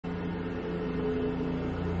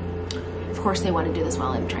course they want to do this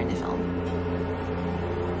while I'm trying to film.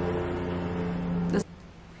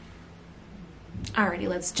 Alrighty,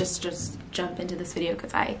 let's just jump into this video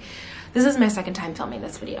because this is my second time filming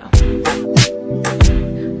this video.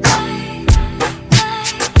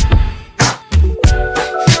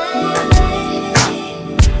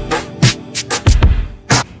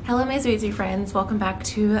 Hello my sweet friends, welcome back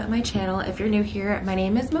to my channel. If you're new here, my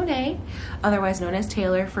name is Mone, otherwise known as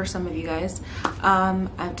Taylor for some of you guys.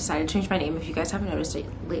 I've decided to change my name if you guys haven't noticed it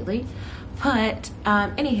lately. But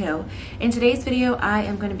anywho, in today's video I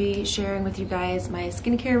am going to be sharing with you guys my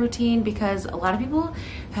skincare routine because a lot of people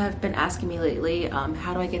have been asking me lately,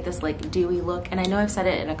 how do I get this like dewy look? And I know I've said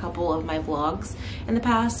it in a couple of my vlogs in the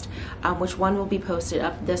past, which one will be posted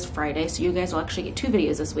up this Friday, so you guys will actually get 2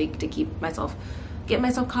 videos this week to get myself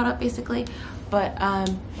caught up basically. But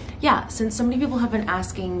yeah, since so many people have been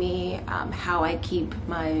asking me how I keep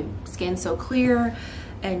my skin so clear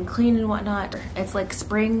and clean and whatnot, it's like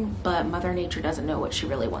spring, but Mother Nature doesn't know what she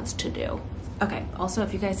really wants to do. Okay, also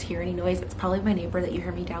if you guys hear any noise, it's probably my neighbor that you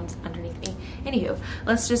hear me down underneath me. Anywho,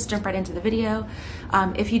 let's just jump right into the video.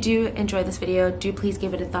 If you do enjoy this video, do please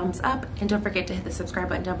give it a thumbs up and don't forget to hit the subscribe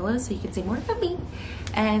button down below so you can see more of me.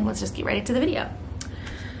 And let's just get right into the video.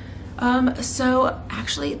 So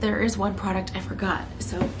actually there is one product I forgot.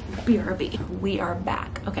 So BRB, we are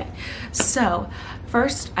back. Okay, so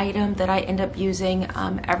first item that I end up using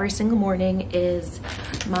every single morning is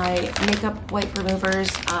my makeup wipe removers.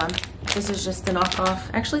 This is just the knockoff.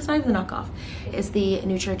 Actually, it's not even the knockoff. It's the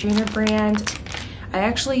Neutrogena brand. I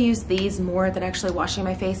actually use these more than actually washing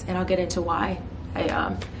my face, and I'll get into why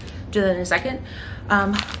I do that in a second.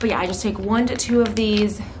 But yeah, I just take 1 to 2 of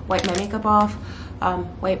these, wipe my makeup off,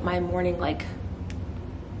 wipe my morning like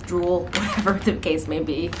drool, whatever the case may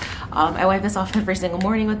be. I wipe this off every single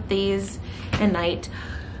morning with these and night.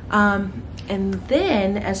 And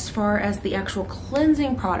then as far as the actual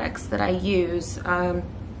cleansing products that I use,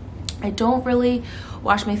 I don't really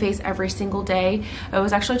wash my face every single day. I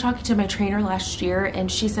was actually talking to my trainer last year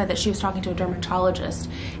and she said that she was talking to a dermatologist,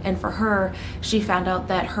 and for her, she found out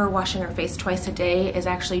that her washing her face twice a day is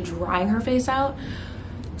actually drying her face out.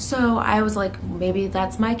 So I was like, maybe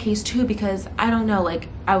that's my case too, because I don't know, like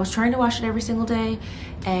I was trying to wash it every single day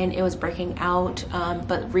and it was breaking out.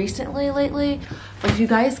 But lately, if you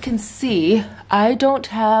guys can see, I don't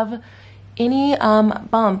have any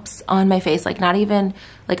bumps on my face, like not even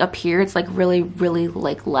like up here. It's like really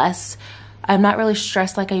like less. I'm not really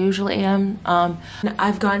stressed like I usually am.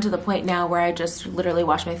 I've gotten to the point now where I just literally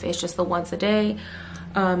wash my face just the once a day.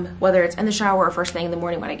 Whether it's in the shower or first thing in the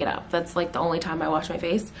morning when I get up. That's like the only time I wash my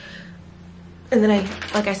face. And then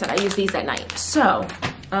like I said, I use these at night. So,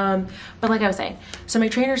 but like I was saying, so my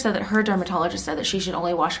trainer said that her dermatologist said that she should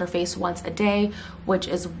only wash her face once a day, which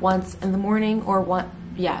is once in the morning or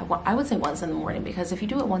I would say once in the morning, because if you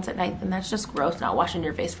do it once at night, then that's just gross, not washing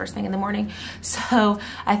your face first thing in the morning. So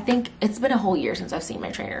I think it's been a whole year since I've seen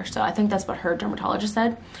my trainer. So I think that's what her dermatologist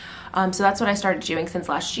said. So that's what I started doing since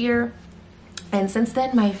last year. And since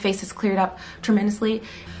then, my face has cleared up tremendously.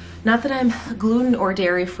 Not that I'm gluten or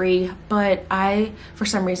dairy free, but for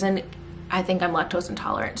some reason, I think I'm lactose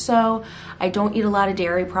intolerant. So I don't eat a lot of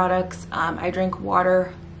dairy products. I drink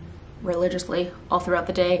water religiously all throughout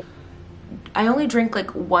the day. I only drink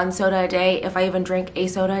like 1 soda a day, if I even drink a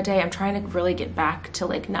soda a day. I'm trying to really get back to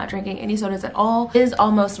like not drinking any sodas at all. It is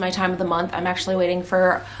almost my time of the month. I'm actually waiting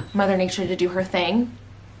for Mother Nature to do her thing.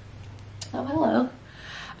 Oh, hello.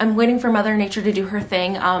 I'm waiting for Mother Nature to do her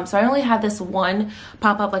thing. So I only had this one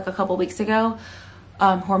pop up like a couple weeks ago,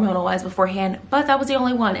 hormonal wise beforehand, but that was the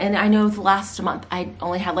only one. And I know the last month I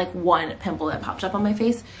only had like 1 pimple that popped up on my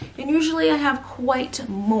face, and usually I have quite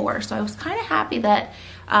more. So I was kind of happy that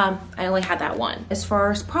I only had that one. As far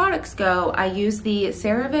as products go, I use the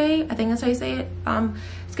CeraVe, I think that's how you say it,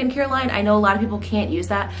 skincare line. I know a lot of people can't use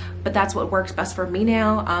that, but that's what works best for me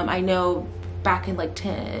now. I know back in like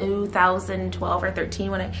 2012 or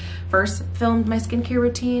 13 when I first filmed my skincare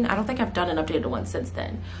routine. I don't think I've done an updated one since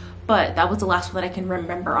then, but that was the last one that I can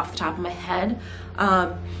remember off the top of my head.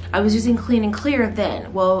 I was using Clean and Clear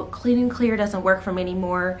then. Well, Clean and Clear doesn't work for me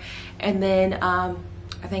anymore. And then I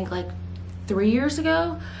think like 3 years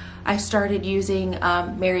ago, I started using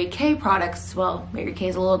Mary Kay products. Well, Mary Kay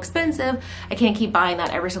is a little expensive. I can't keep buying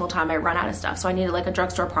that every single time I run out of stuff. So I needed like a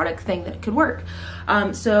drugstore product thing that could work.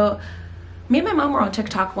 So me and my mom were on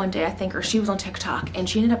TikTok one day, I think, or she was on TikTok, and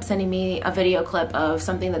she ended up sending me a video clip of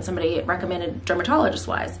something that somebody recommended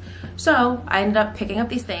dermatologist-wise. So I ended up picking up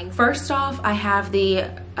these things. First off, I have the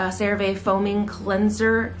CeraVe Foaming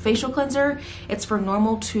Cleanser, Facial Cleanser. It's for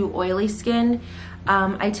normal to oily skin.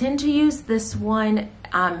 I tend to use this one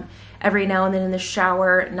every now and then in the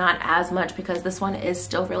shower, not as much because this one is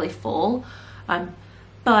still really full.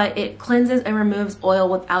 But it cleanses and removes oil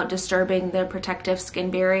without disturbing the protective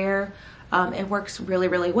skin barrier. It works really,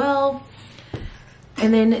 really well.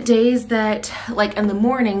 And then days that, like in the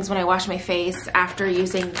mornings when I wash my face after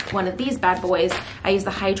using one of these bad boys, I use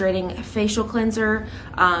the hydrating facial cleanser.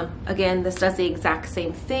 Again, this does the exact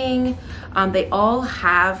same thing. They all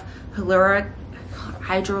have hydroluric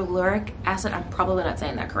acid. I'm probably not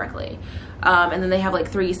saying that correctly. And then they have like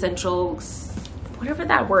 3 essentials, whatever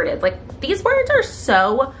that word is. Like, these words are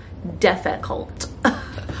so difficult.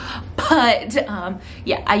 But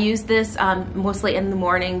yeah, I use this mostly in the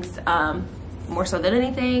mornings, more so than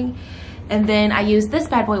anything. And then I use this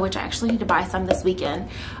bad boy, which I actually need to buy some this weekend.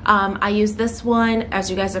 I use this one, as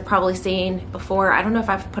you guys have probably seen before. I don't know if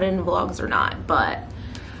I've put it in vlogs or not, but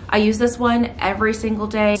I use this one every single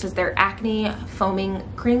day. This is their acne foaming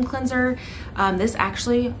cream cleanser. This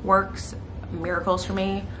actually works miracles for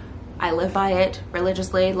me. I live by it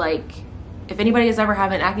religiously. Like, if anybody has ever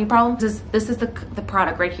had an acne problem, this is the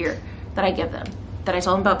product right here that I give them, that I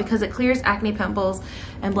told them about, because it clears acne pimples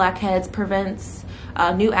and blackheads, prevents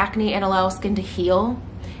new acne, and allows skin to heal.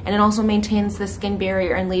 And it also maintains the skin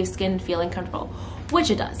barrier and leaves skin feeling comfortable,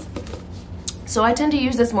 which it does. So I tend to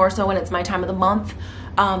use this more so when it's my time of the month.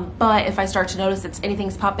 But if I start to notice that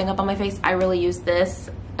anything's popping up on my face, I really use this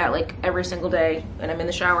at like every single day when I'm in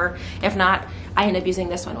the shower. If not, I end up using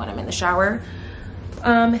this one when I'm in the shower.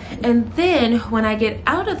 And then when I get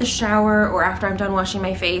out of the shower or after I'm done washing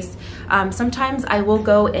my face, sometimes I will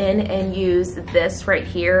go in and use this right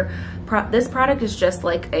here. This product is just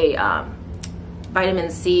like a vitamin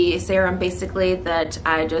C serum, basically, that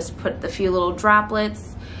I just put the few little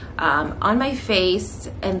droplets on my face,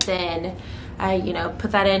 and then I, you know,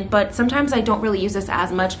 put that in. But sometimes I don't really use this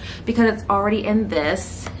as much because it's already in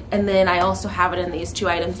this, and then I also have it in these 2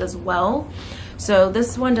 items as well. So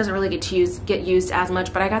this one doesn't really get used as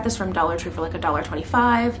much, but I got this from Dollar Tree for like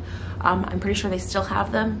 $1.25. I'm pretty sure they still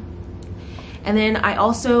have them. And then I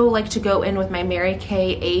also like to go in with my Mary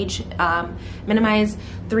Kay Age Minimize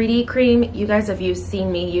 3D cream. You guys have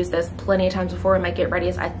seen me use this plenty of times before in my Get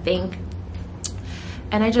Ready's, I think.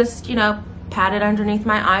 And I just, you know, pat it underneath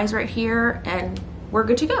my eyes right here, and we're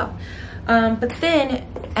good to go. But then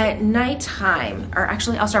at nighttime, or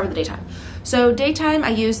actually I'll start with the daytime. So daytime, I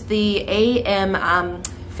use the AM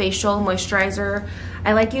facial moisturizer.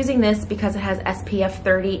 I like using this because it has SPF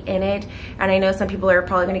 30 in it, and I know some people are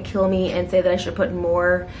probably going to kill me and say that I should put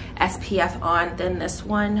more SPF on than this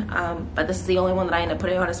one, but this is the only one that I end up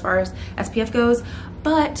putting on as far as SPF goes.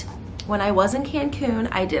 But when I was in Cancun,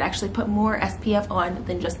 I did actually put more SPF on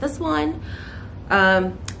than just this one.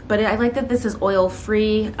 But I like that this is oil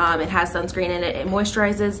free. It has sunscreen in it. It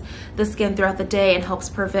moisturizes the skin throughout the day and helps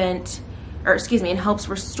and helps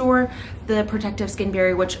restore the protective skin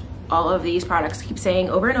barrier, which all of these products keep saying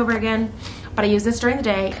over and over again. But I use this during the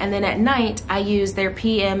day, and then at night I use their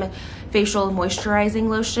PM facial moisturizing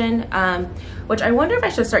lotion, which I wonder if I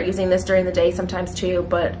should start using this during the day sometimes too,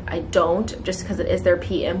 but I don't, just because it is their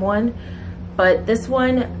PM one. But this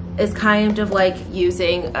one is kind of like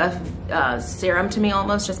using a serum to me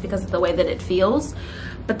almost, just because of the way that it feels.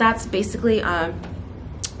 But that's basically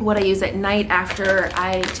what I use at night after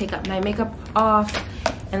I take up my makeup off.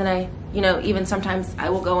 And then I, you know, even sometimes I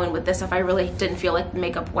will go in with this if I really didn't feel like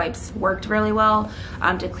makeup wipes worked really well,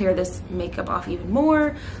 to clear this makeup off even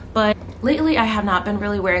more. But lately I have not been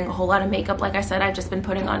really wearing a whole lot of makeup. Like I said, I've just been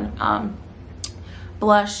putting on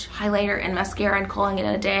blush, highlighter, and mascara and calling it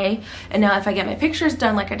a day. And now if I get my pictures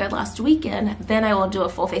done like I did last weekend, then I will do a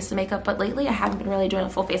full face of makeup. But lately I haven't been really doing a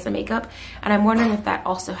full face of makeup, and I'm wondering if that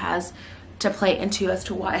also has to play into as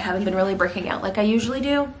to why I haven't been really breaking out like I usually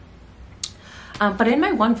do. But in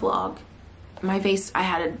my one vlog, my face, I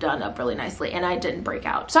had it done up really nicely and I didn't break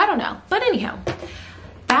out. So I don't know. But anyhow,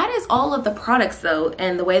 that is all of the products though,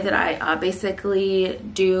 and the way that I basically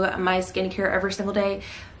do my skincare every single day.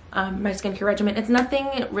 My skincare regimen. It's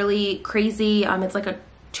nothing really crazy. It's like a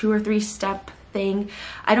 2 or 3 step thing.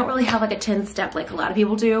 I don't really have like a 10-step like a lot of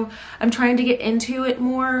people do. I'm trying to get into it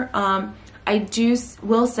more. I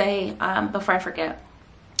will say, before I forget,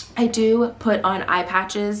 I do put on eye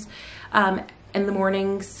patches in the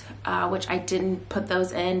mornings, which I didn't put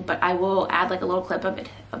those in, but I will add like a little clip of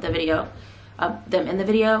them in the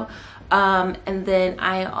video. And then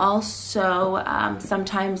I also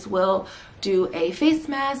sometimes will do a face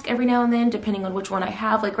mask every now and then, depending on which one I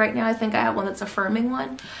have. Like right now, I think I have one that's a firming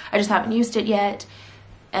one. I just haven't used it yet.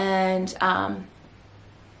 And I'm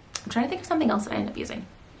trying to think of something else that I end up using.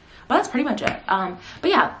 but that's pretty much it. But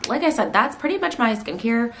yeah, like I said, that's pretty much my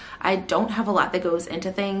skincare. I don't have a lot that goes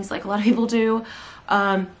into things like a lot of people do.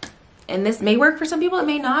 And this may work for some people, it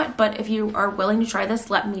may not, but if you are willing to try this,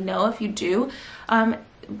 let me know. If you do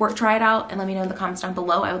try it out, and let me know in the comments down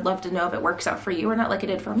below. I would love to know if it works out for you or not, like it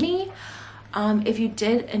did for me. If you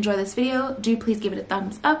did enjoy this video, do please give it a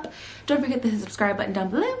thumbs up. Don't forget the subscribe button down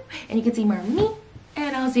below, and you can see more of me,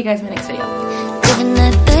 and I'll see you guys in my next video. Living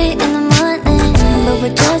at 3 in the morning, but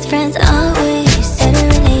we're just friends, aren't we?